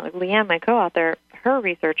Leanne, my co-author, her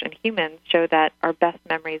research in humans showed that our best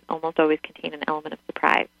memories almost always contain an element of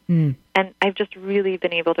surprise. And I've just really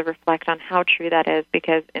been able to reflect on how true that is,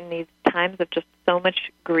 because in these times of just so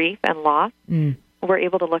much grief and loss, we're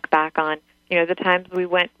able to look back on, the times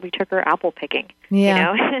we took her apple picking,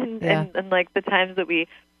 and like the times that we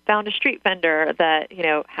found a street vendor that,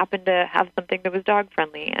 happened to have something that was dog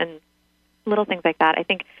friendly and little things like that. I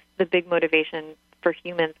think the big motivation for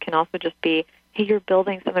humans can also just be, hey, you're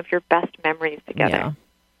building some of your best memories together.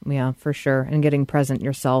 Yeah, for sure. And getting present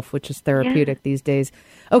yourself, which is therapeutic these days.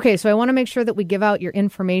 Okay, so I want to make sure that we give out your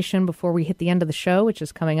information before we hit the end of the show, which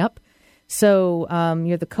is coming up. So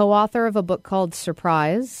you're the co-author of a book called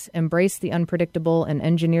Surprise, Embrace the Unpredictable and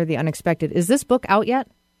Engineer the Unexpected. Is this book out yet?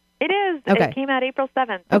 It is. Okay. It came out April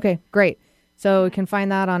 7th. Okay, great. So you can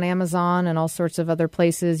find that on Amazon and all sorts of other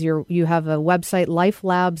places. You have a website, Life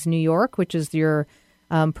Labs New York, which is your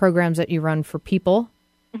programs that you run for people.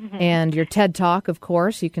 And your TED Talk, of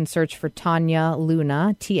course. You can search for Tania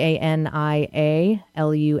Luna, Tania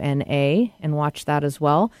Luna, and watch that as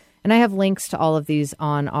well. And I have links to all of these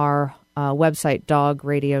on our website,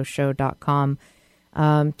 dogradioshow.com.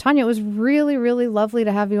 Tania, it was really, really lovely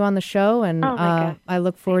to have you on the show, and I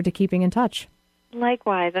look forward to keeping in touch.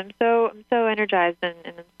 Likewise. I'm so energized and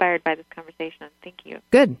inspired by this conversation. Thank you.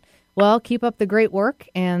 Good. Well, keep up the great work,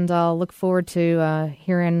 and I'll look forward to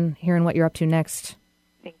hearing what you're up to next.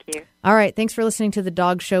 Thank you. All right. Thanks for listening to The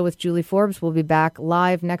Dog Show with Julie Forbes. We'll be back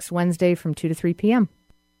live next Wednesday from 2 to 3 p.m.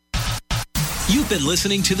 You've been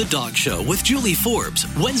listening to The Dog Show with Julie Forbes,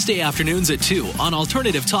 Wednesday afternoons at 2 on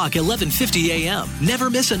Alternative Talk 1150 a.m. Never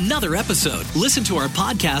miss another episode. Listen to our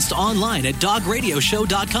podcast online at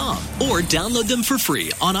dogradioshow.com or download them for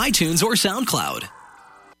free on iTunes or SoundCloud.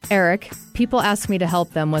 Eric, people ask me to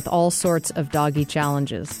help them with all sorts of doggy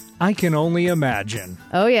challenges. I can only imagine.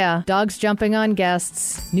 Oh yeah, dogs jumping on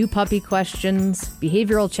guests, new puppy questions,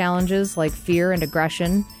 behavioral challenges like fear and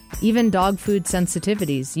aggression, even dog food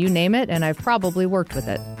sensitivities. You name it, and I've probably worked with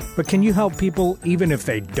it. But can you help people even if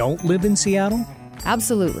they don't live in Seattle?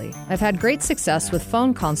 Absolutely. I've had great success with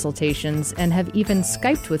phone consultations and have even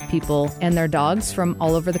Skyped with people and their dogs from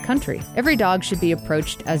all over the country. Every dog should be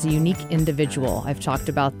approached as a unique individual. I've talked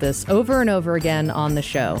about this over and over again on the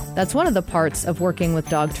show. That's one of the parts of working with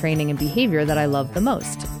dog training and behavior that I love the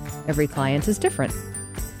most. Every client is different.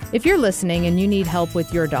 If you're listening and you need help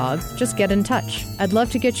with your dog, just get in touch. I'd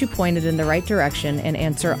love to get you pointed in the right direction and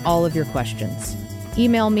answer all of your questions.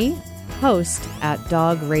 Email me,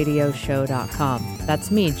 host@dogradioshow.com.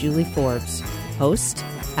 That's me, Julie Forbes,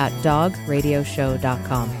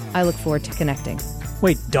 host@dogradioshow.com. I look forward to connecting.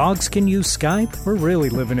 Wait, dogs can use Skype? We're really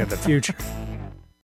living in the future.